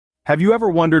Have you ever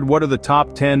wondered what are the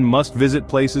top 10 must-visit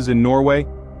places in Norway?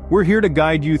 We're here to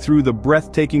guide you through the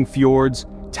breathtaking fjords,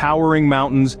 towering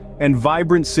mountains, and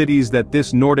vibrant cities that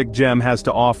this Nordic gem has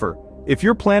to offer. If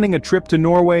you're planning a trip to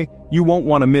Norway, you won't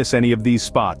want to miss any of these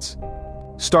spots.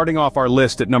 Starting off our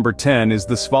list at number 10 is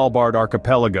the Svalbard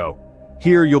archipelago.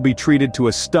 Here you'll be treated to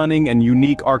a stunning and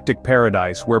unique Arctic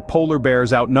paradise where polar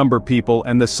bears outnumber people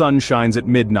and the sun shines at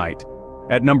midnight.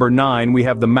 At number 9 we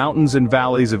have the mountains and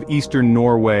valleys of Eastern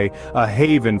Norway, a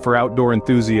haven for outdoor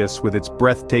enthusiasts with its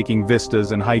breathtaking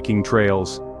vistas and hiking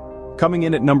trails. Coming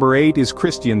in at number 8 is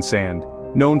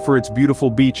Kristiansand, known for its beautiful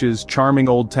beaches, charming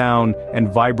old town,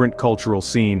 and vibrant cultural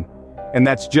scene. And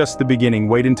that's just the beginning,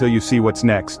 wait until you see what's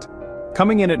next.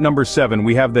 Coming in at number 7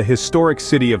 we have the historic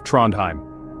city of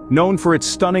Trondheim. Known for its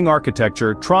stunning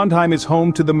architecture, Trondheim is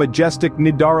home to the majestic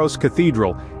Nidaros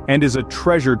Cathedral and is a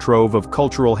treasure trove of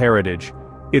cultural heritage.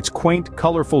 Its quaint,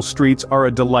 colorful streets are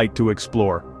a delight to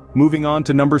explore. Moving on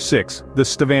to number 6, the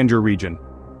Stavanger region.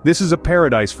 This is a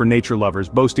paradise for nature lovers,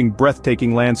 boasting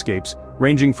breathtaking landscapes,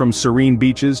 ranging from serene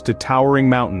beaches to towering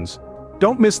mountains.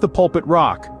 Don't miss the Pulpit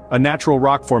Rock, a natural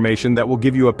rock formation that will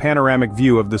give you a panoramic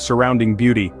view of the surrounding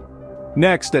beauty.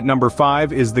 Next, at number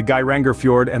 5 is the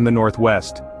Geirangerfjord and the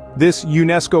Northwest. This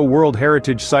UNESCO World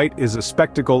Heritage Site is a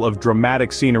spectacle of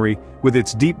dramatic scenery, with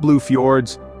its deep blue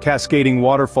fjords, cascading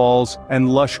waterfalls, and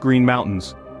lush green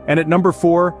mountains. And at number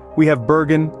 4, we have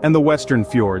Bergen and the Western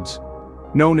Fjords.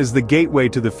 Known as the gateway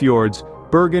to the fjords,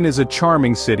 Bergen is a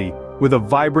charming city, with a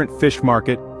vibrant fish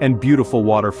market and beautiful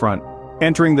waterfront.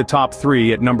 Entering the top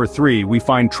 3 at number 3 we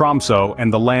find Tromsø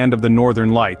and the land of the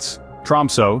Northern Lights.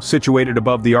 Tromsø, situated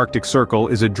above the Arctic Circle,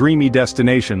 is a dreamy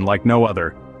destination like no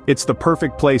other. It's the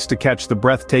perfect place to catch the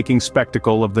breathtaking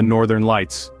spectacle of the Northern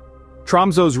Lights.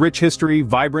 Tromsø's rich history,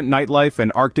 vibrant nightlife,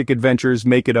 and Arctic adventures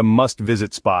make it a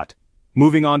must-visit spot.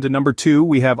 Moving on to number 2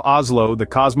 we have Oslo, the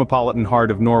cosmopolitan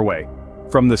heart of Norway.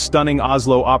 From the stunning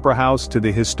Oslo Opera House to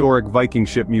the historic Viking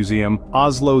Ship Museum,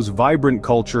 Oslo's vibrant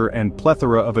culture and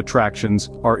plethora of attractions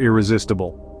are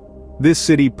irresistible. This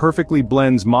city perfectly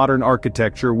blends modern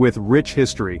architecture with rich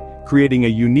history, creating a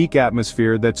unique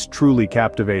atmosphere that's truly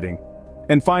captivating.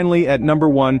 And finally, at number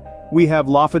 1, we have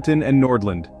Lofoten and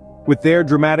Nordland. With their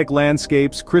dramatic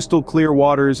landscapes, crystal clear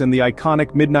waters, and the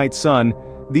iconic midnight sun,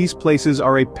 these places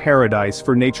are a paradise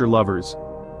for nature lovers.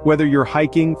 Whether you're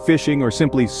hiking, fishing, or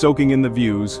simply soaking in the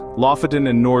views, Lofoten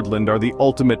and Nordland are the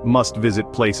ultimate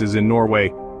must-visit places in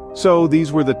Norway. So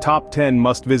these were the top 10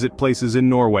 must-visit places in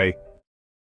Norway.